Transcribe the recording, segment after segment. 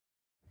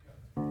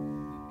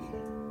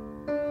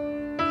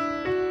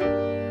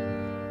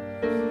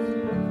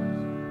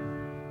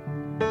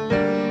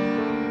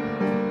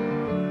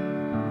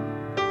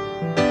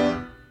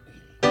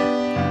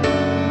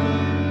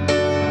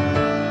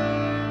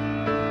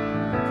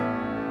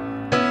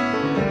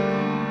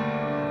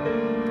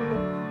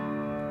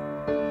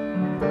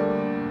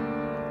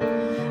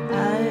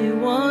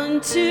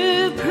want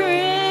to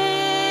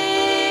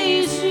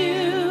praise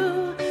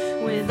you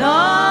with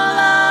all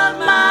of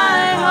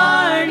my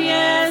heart.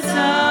 Yes,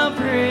 I'll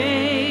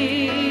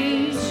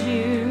praise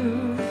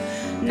you.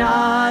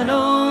 Not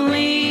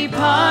only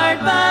part,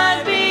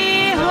 but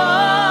be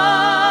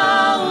wholly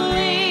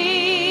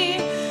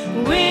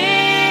willing.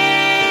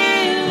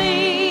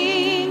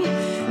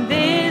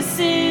 This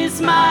is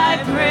my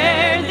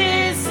prayer.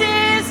 This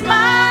is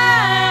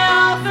my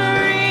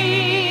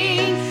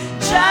offering.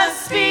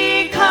 Just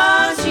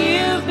because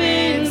you've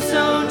been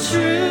so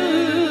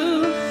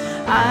true,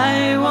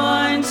 I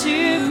want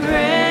to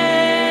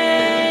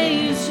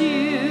praise you.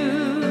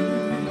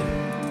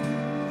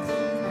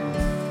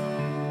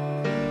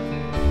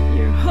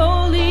 You're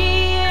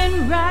holy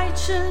and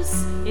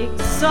righteous,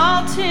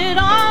 exalted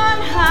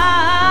on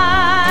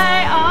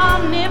high,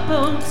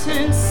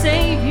 omnipotent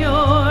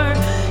Savior.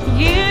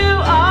 You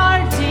are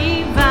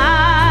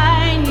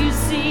divine. You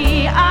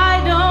see,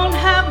 I don't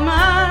have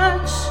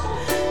much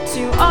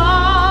to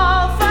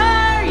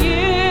offer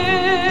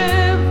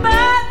you,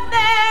 but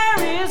there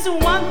is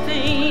one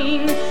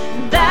thing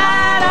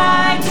that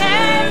I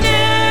can do.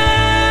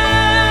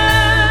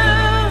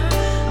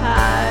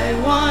 I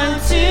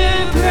want to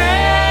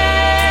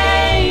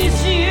praise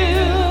you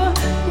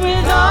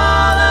with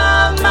all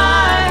of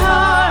my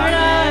heart.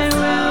 I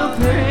will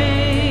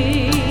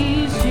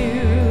praise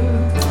you.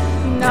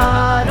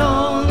 Not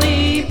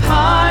only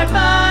part,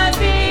 but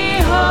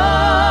be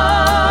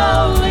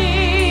wholly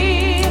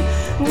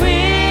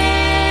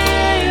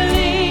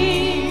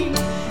willing.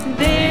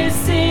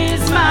 This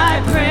is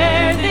my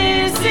prayer.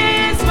 This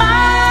is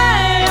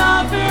my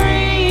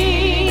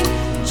offering.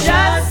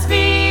 Just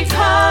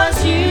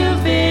because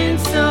you've been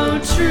so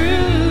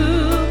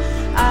true,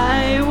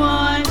 I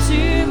want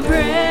to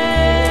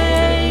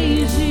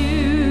praise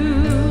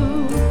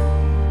you.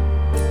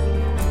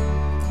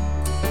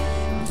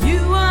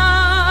 You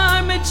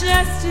are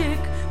majestic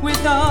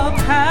with all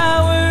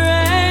power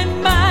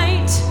and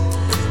might.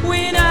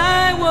 When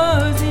I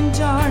was in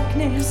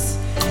darkness,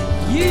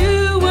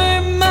 you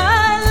were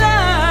my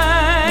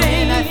light.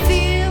 When I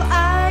feel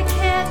I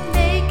can't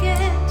make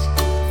it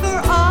for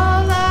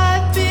all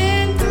I've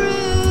been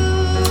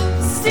through,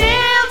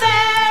 Still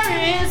there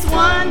is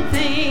one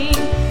thing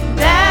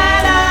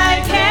that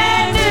I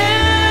can do.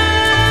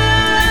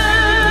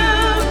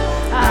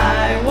 I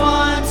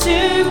want to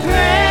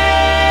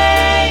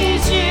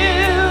praise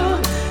you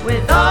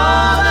with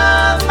all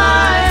of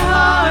my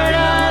heart.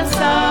 As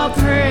I'll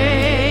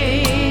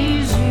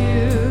praise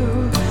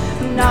you.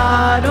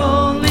 Not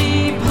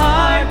only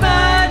part,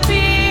 but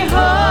be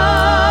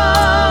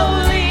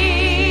wholly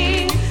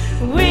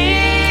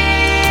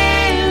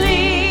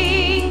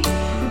willing.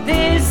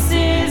 This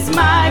is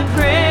my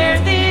prayer.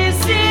 This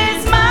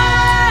is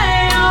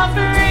my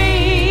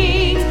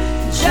offering.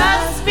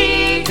 Just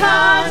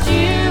because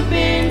you've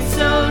been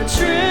so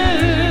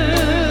true.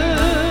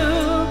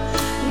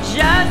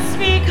 Just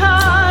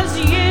because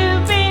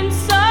you've been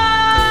so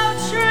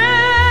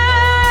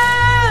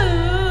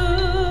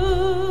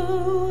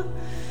true.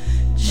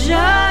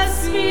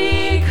 Just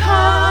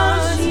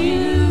because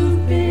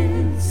you've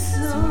been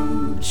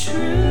so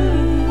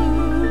true.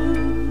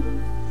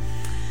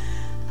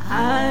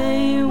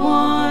 I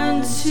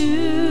want to